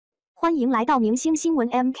欢迎来到明星新闻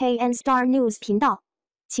MKN Star News 频道，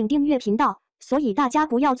请订阅频道，所以大家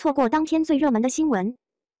不要错过当天最热门的新闻。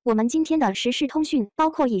我们今天的时事通讯包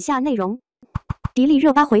括以下内容：迪丽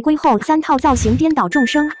热巴回归后3套造型颠倒众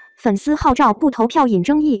生，粉丝号召不投票引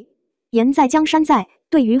争议。颜在江山在，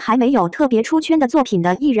对于还没有特别出圈的作品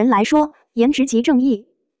的艺人来说，颜值即正义。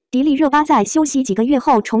迪丽热巴在休息几个月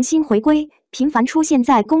后重新回归，频繁出现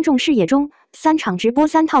在公众视野中，3场直播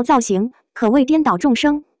3套造型，可谓颠倒众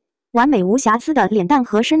生。完美无瑕疵的脸蛋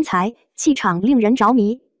和身材，气场令人着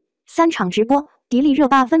迷。3场直播，迪丽热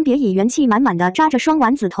巴分别以元气满满的扎着双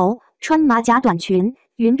丸子头，穿马甲短裙、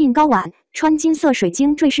云鬓高挽，穿金色水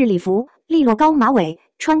晶坠饰礼服，利落高马尾，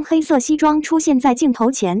穿黑色西装出现在镜头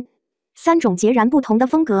前。3种截然不同的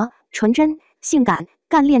风格，纯真、性感、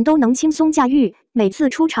干练都能轻松驾驭。每次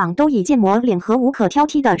出场都以建模脸和无可挑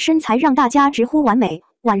剔的身材让大家直呼完美。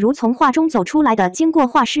宛如从画中走出来的经过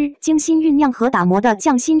画师精心酝酿和打磨的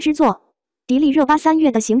匠心之作。迪丽热巴3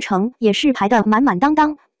月的行程也是排得满满当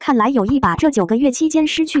当，看来有意把这9个月期间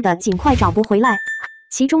失去的尽快找不回来。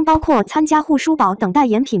其中包括参加护舒宝等代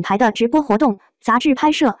言品牌的直播活动、杂志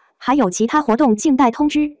拍摄，还有其他活动静待通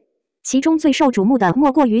知。其中最受瞩目的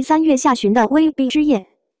莫过于3月下旬的微毕之夜，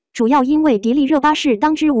主要因为迪丽热巴是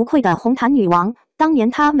当之无愧的红毯女王，当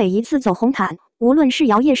年她每一次走红毯，无论是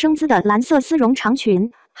摇曳生姿的蓝色丝绒长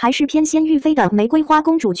裙，还是翩跹欲飞的玫瑰花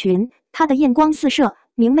公主裙，她的艳光四射、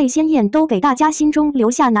明媚鲜艳都给大家心中留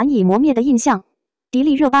下难以磨灭的印象。迪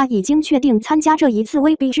丽热巴已经确定参加这一次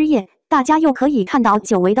微毕之夜，大家又可以看到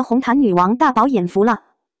久违的红毯女王大饱眼福了。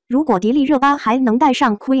如果迪丽热巴还能戴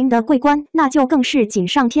上 Queen 的桂冠，那就更是锦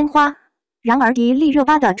上添花。然而迪丽热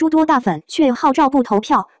巴的诸多大粉却号召不投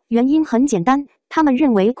票，原因很简单，他们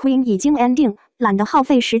认为 Queen 已经 ending， 懒得耗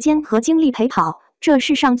费时间和精力陪跑。这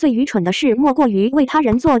世上最愚蠢的事莫过于为他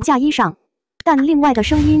人做嫁衣裳。但另外的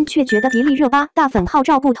声音却觉得迪丽热巴大粉号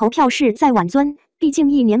召不投票是在挽尊，毕竟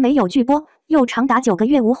1年没有剧播，又长达9个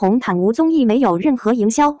月无红毯无综艺，没有任何营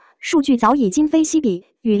销，数据早已今非昔比，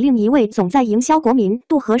与另一位总在营销国民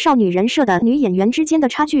度和少女人设的女演员之间的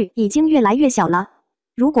差距已经越来越小了。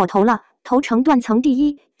如果投了，投成断层第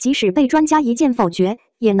一，即使被专家一键否决，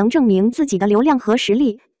也能证明自己的流量和实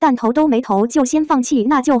力，但投都没投就先放弃，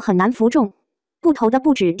那就很难服众。不投的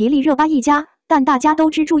不止迪丽热巴一家，但大家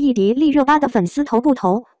都只注意迪丽热巴的粉丝投不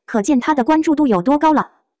投，可见她的关注度有多高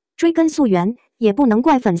了。追根溯源，也不能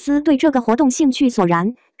怪粉丝对这个活动兴趣索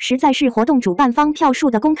然，实在是活动主办方票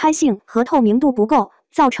数的公开性和透明度不够，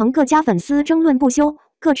造成各家粉丝争论不休，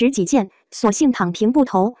各执己见，索性躺平不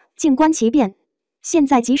投，静观其变。现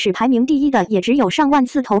在即使排名第一的也只有上万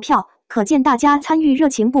次投票，可见大家参与热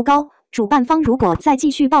情不高。主办方如果再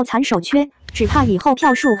继续抱残守缺，只怕以后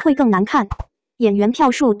票数会更难看。演员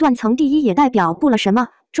票数断层第一也代表不了什么，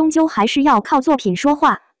终究还是要靠作品说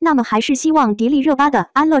话。那么还是希望迪丽热巴的《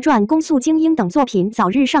安乐传》《公诉精英》等作品早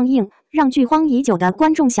日上映，让剧荒已久的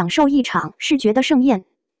观众享受一场视觉的盛宴。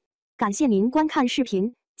感谢您观看视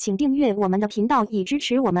频，请订阅我们的频道以支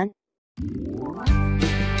持我们。